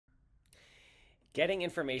Getting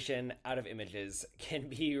information out of images can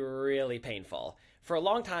be really painful. For a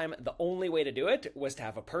long time, the only way to do it was to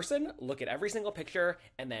have a person look at every single picture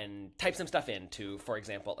and then type some stuff into, for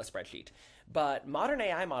example, a spreadsheet. But modern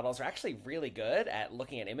AI models are actually really good at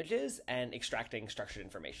looking at images and extracting structured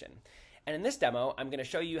information. And in this demo, I'm going to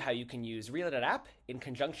show you how you can use relay.app in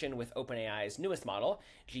conjunction with OpenAI's newest model,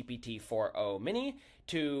 GPT-4o mini,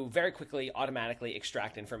 to very quickly automatically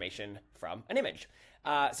extract information from an image.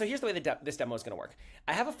 So here's the way this demo is going to work.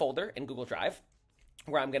 I have a folder in Google Drive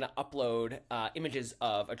where I'm going to upload images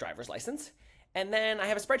of a driver's license. And then I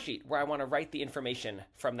have a spreadsheet where I want to write the information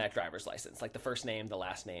from that driver's license, like the first name, the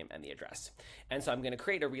last name, and the address. And so I'm going to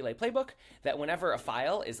create a relay playbook that whenever a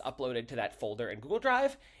file is uploaded to that folder in Google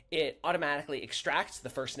Drive, it automatically extracts the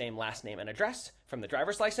first name, last name, and address from the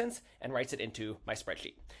driver's license and writes it into my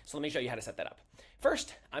spreadsheet. So let me show you how to set that up.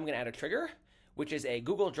 First, I'm going to add a trigger, which is a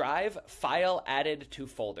Google Drive file added to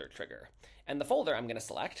folder trigger. And the folder I'm going to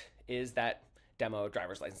select is that demo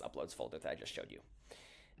driver's license uploads folder that I just showed you.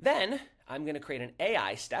 Then I'm going to create an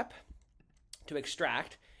AI step to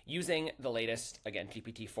extract using the latest, again,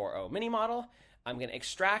 GPT-4o mini model. I'm going to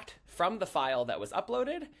extract from the file that was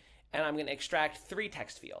uploaded, and I'm going to extract 3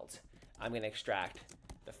 text fields. I'm going to extract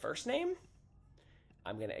the first name,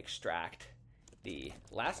 I'm going to extract the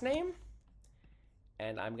last name,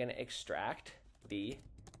 and I'm going to extract the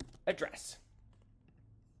address.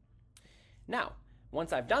 Now,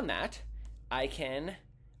 once I've done that, I can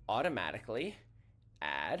automatically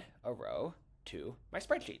add a row to my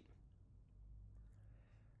spreadsheet.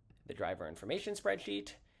 The driver information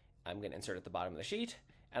spreadsheet, I'm going to insert at the bottom of the sheet,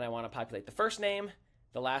 and I want to populate the first name,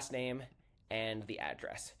 the last name, and the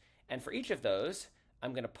address. And for each of those,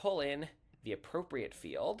 I'm going to pull in the appropriate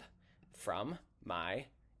field from my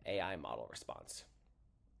AI model response.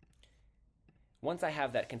 Once I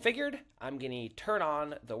have that configured, I'm going to turn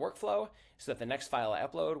on the workflow so that the next file I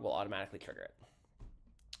upload will automatically trigger it.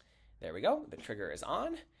 There we go, the trigger is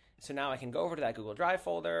on. So now I can go over to that Google Drive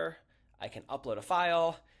folder, I can upload a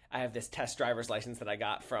file. I have this test driver's license that I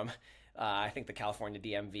got from, I think, the California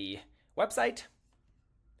DMV website.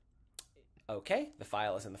 Okay, the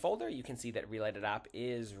file is in the folder. You can see that relay.app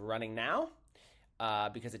is running now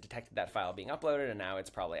because it detected that file being uploaded, and now it's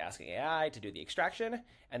probably asking AI to do the extraction,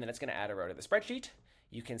 and then it's going to add a row to the spreadsheet.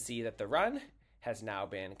 You can see that the run has now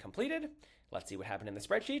been completed. Let's see what happened in the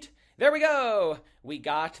spreadsheet. There we go! We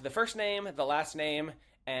got the first name, the last name,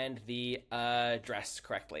 and the address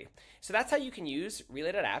correctly. So that's how you can use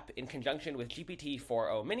relay.app in conjunction with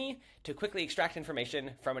GPT-4o mini to quickly extract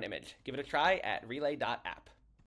information from an image. Give it a try at relay.app.